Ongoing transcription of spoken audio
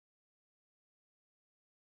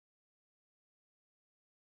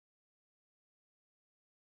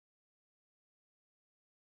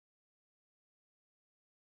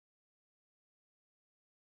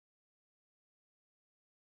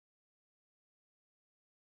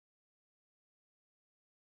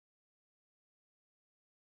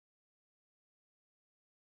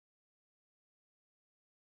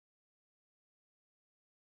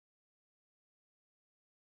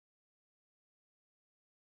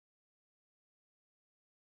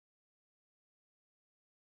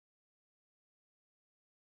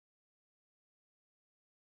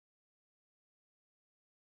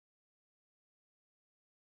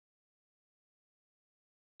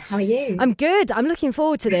How are you? I'm good. I'm looking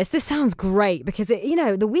forward to this. This sounds great because,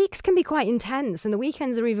 the weeks can be quite intense and the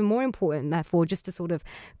weekends are even more important, therefore, just to sort of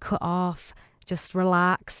cut off, just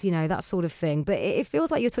relax, that sort of thing. But it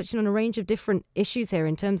feels like you're touching on a range of different issues here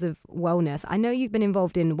in terms of wellness. I know you've been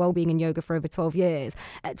involved in wellbeing and yoga for over 12 years.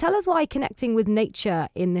 Tell us why connecting with nature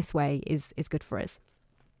in this way is good for us.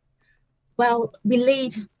 Well, we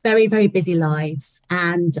lead very, very busy lives.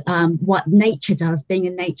 And what nature does, being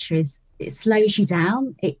in nature, is it slows you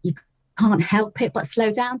down. You can't help it but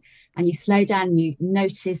slow down. And you slow down, you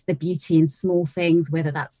notice the beauty in small things,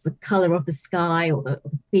 whether that's the colour of the sky or the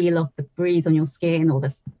feel of the breeze on your skin or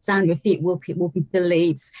the sound of your feet walking through the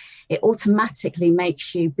leaves. It automatically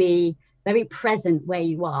makes you be very present where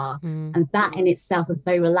you are. And that in itself is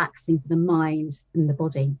very relaxing for the mind and the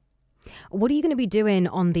body. What are you going to be doing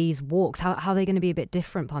on these walks? How are they going to be a bit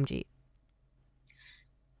different, Parmjit?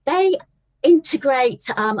 They integrate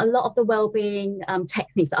a lot of the wellbeing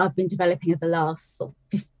techniques that I've been developing over the last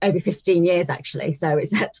over 15 years, actually. So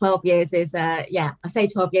it's 12 years is, I say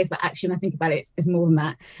 12 years, but actually when I think about it, it's more than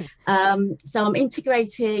that. So I'm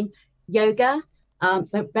integrating yoga,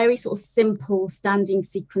 so very sort of simple standing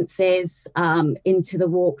sequences into the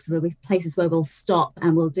walks. There'll be places where we'll stop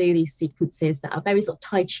and we'll do these sequences that are very sort of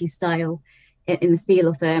Tai Chi style in the feel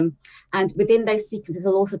of them. And within those sequences,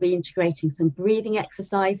 I'll also be integrating some breathing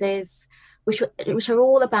exercises, which are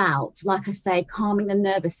all about, like I say, calming the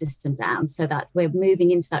nervous system down so that we're moving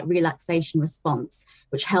into that relaxation response,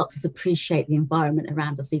 which helps us appreciate the environment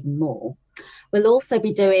around us even more. We'll also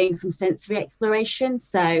be doing some sensory exploration,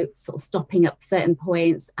 so sort of stopping up certain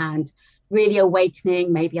points and really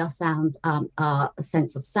awakening maybe our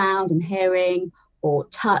sense of sound and hearing, or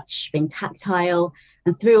touch, being tactile,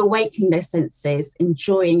 and through awakening those senses,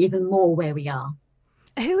 enjoying even more where we are.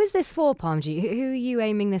 Who is this for, Parmjit? Who are you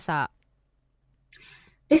aiming this at?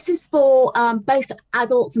 This is for both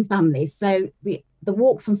adults and families. So the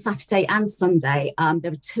walks on Saturday and Sunday,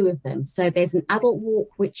 there are two of them. So there's an adult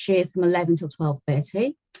walk, which is from 11 till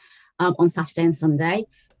 12:30 on Saturday and Sunday.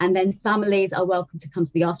 And then families are welcome to come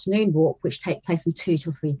to the afternoon walk, which take place from 2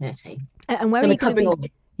 till 3:30. And where are you covering all?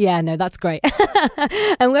 Yeah, no, that's great.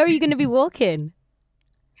 And where are you going to be walking?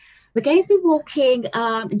 We're going to be walking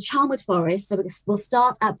in Charnwood Forest. So we'll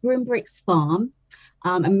start at Broombricks Farm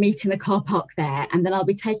and meet in the car park there. And then I'll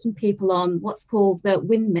be taking people on what's called the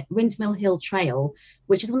Windmill Hill Trail,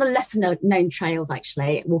 which is one of the lesser known trails,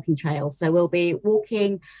 actually, walking trails. So we'll be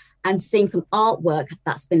walking and seeing some artwork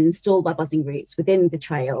that's been installed by Buzzing Roots within the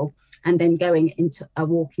trail, and then going into a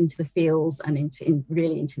walk into the fields and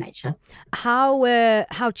really into nature.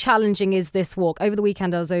 How challenging is this walk? Over the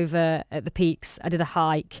weekend, I was over at the Peaks. I did a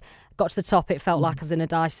hike. Got to the top, it felt like I was in a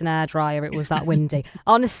Dyson hairdryer. It was that windy.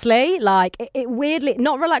 Honestly, it weirdly,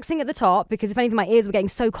 not relaxing at the top, because if anything, my ears were getting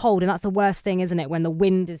so cold, and that's the worst thing, isn't it? When the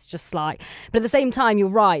wind is just but at the same time, you're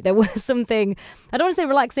right. There was something, I don't want to say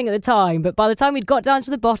relaxing at the time, but by the time we'd got down to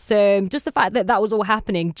the bottom, just the fact that that was all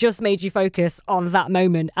happening just made you focus on that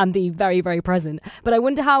moment and be very, very present. But I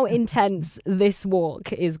wonder how intense this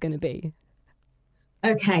walk is going to be.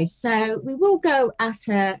 Okay, so we will go at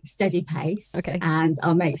a steady pace. Okay. And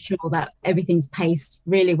I'll make sure that everything's paced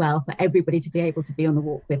really well for everybody to be able to be on the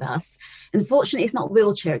walk with us. Unfortunately, it's not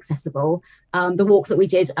wheelchair accessible. The walk that we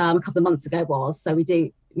did a couple of months ago was, so we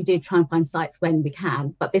do try and find sites when we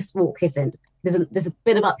can, but this walk isn't. There's a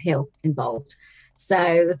bit of uphill involved.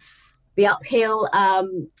 So the uphill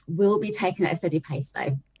will be taken at a steady pace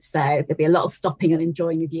though. So there'll be a lot of stopping and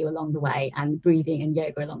enjoying the view along the way, and breathing and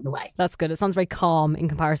yoga along the way. That's good. It sounds very calm in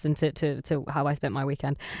comparison to how I spent my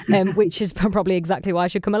weekend, which is probably exactly why I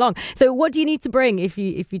should come along. So what do you need to bring if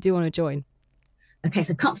you do want to join? Okay,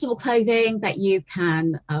 so comfortable clothing that you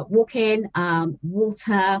can walk in,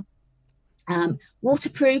 water,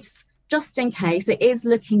 waterproofs, just in case. It is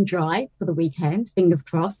looking dry for the weekend, fingers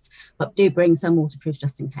crossed, but do bring some waterproofs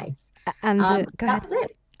just in case. And go ahead. That's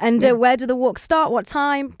it. And where do the walks start? What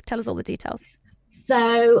time? Tell us all the details.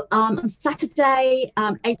 So on Saturday,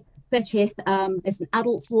 April 30th, there's an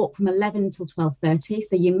adults walk from 11 till 12:30.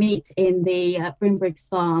 So you meet in the Broombricks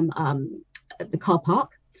Farm at the car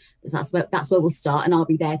park. That's where we'll start, and I'll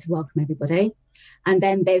be there to welcome everybody. And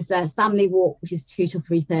then there's a family walk, which is 2 till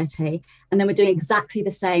 3:30. And then we're doing exactly the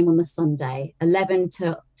same on the Sunday, 11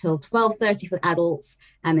 till 12:30 for adults,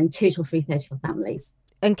 and then 2 till 3:30 for families.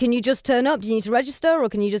 And can you just turn up? Do you need to register, or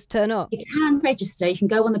can you just turn up? You can register. You can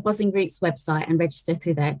go on the Buzzing Roots website and register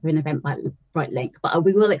through an Eventbrite link. But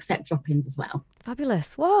we will accept drop-ins as well.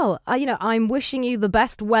 Fabulous. Well, I'm wishing you the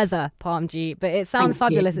best weather, Parmjit, but it sounds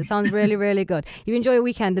fabulous. It sounds really, really good. You enjoy your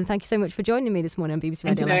weekend, and thank you so much for joining me this morning on BBC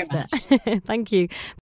Radio Leicester. Thank you.